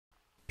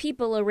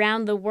People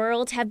around the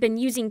world have been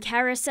using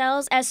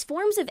carousels as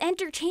forms of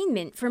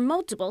entertainment for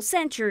multiple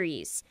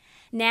centuries.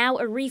 Now,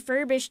 a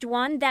refurbished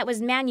one that was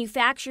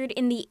manufactured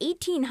in the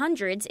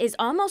 1800s is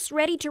almost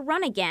ready to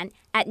run again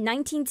at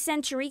 19th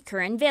century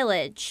Curran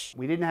Village.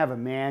 We didn't have a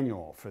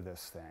manual for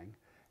this thing,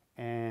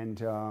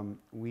 and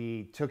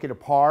we took it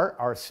apart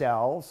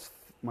ourselves,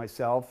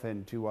 myself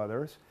and two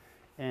others,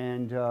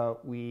 and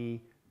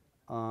we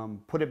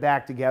put it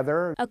back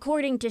together.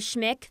 According to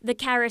Schmick, the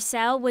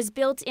carousel was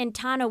built in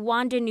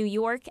Tonawanda, New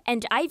York,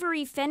 and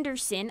Ivory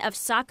Fenderson of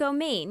Saco,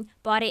 Maine,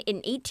 bought it in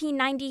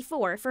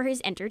 1894 for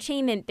his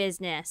entertainment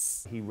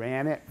business. He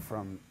ran it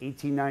from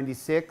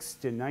 1896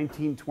 to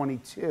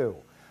 1922,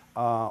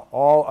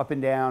 all up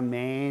and down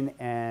Maine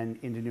and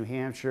into New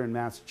Hampshire and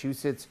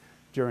Massachusetts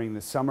during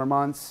the summer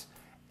months.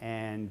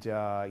 And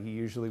he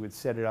usually would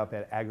set it up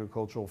at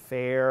agricultural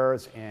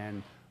fairs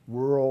and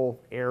rural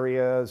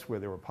areas where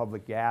there were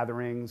public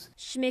gatherings.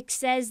 Schmick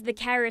says the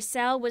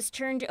carousel was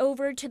turned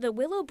over to the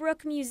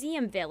Willowbrook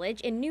Museum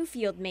Village in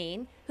Newfield,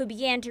 Maine, who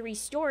began to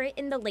restore it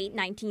in the late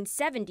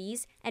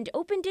 1970s and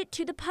opened it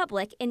to the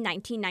public in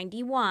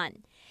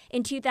 1991.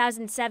 In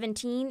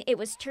 2017, it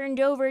was turned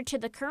over to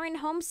the Curran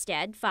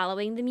Homestead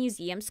following the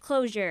museum's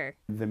closure.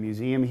 The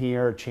museum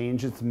here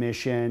changed its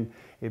mission.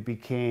 It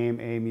became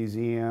a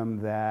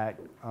museum that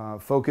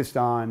focused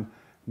on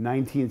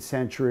 19th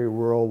century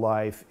rural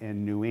life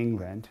in New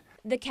England.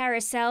 The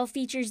carousel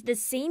features the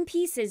same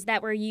pieces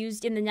that were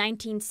used in the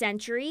 19th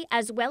century,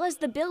 as well as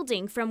the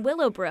building from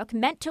Willowbrook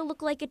meant to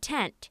look like a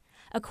tent.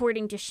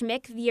 According to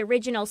Schmick, the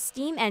original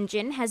steam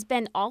engine has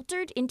been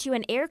altered into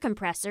an air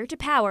compressor to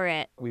power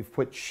it. We've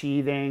put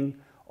sheathing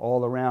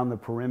all around the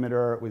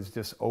perimeter. It was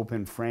just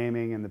open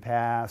framing in the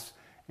past,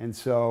 and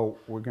so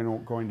we're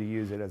going to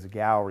use it as a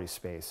gallery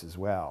space as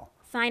well.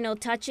 Final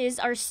touches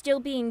are still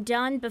being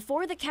done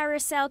before the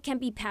carousel can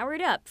be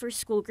powered up for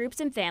school groups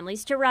and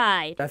families to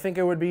ride. I think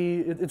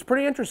it's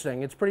pretty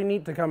interesting. It's pretty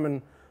neat to come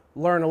and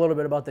learn a little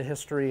bit about the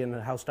history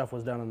and how stuff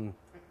was done,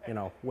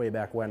 way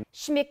back when.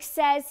 Schmick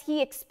says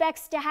he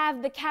expects to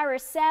have the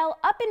carousel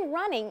up and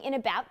running in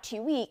about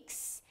 2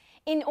 weeks.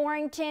 In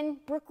Orrington,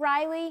 Brooke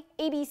Riley,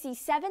 ABC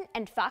 7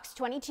 and Fox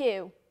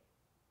 22.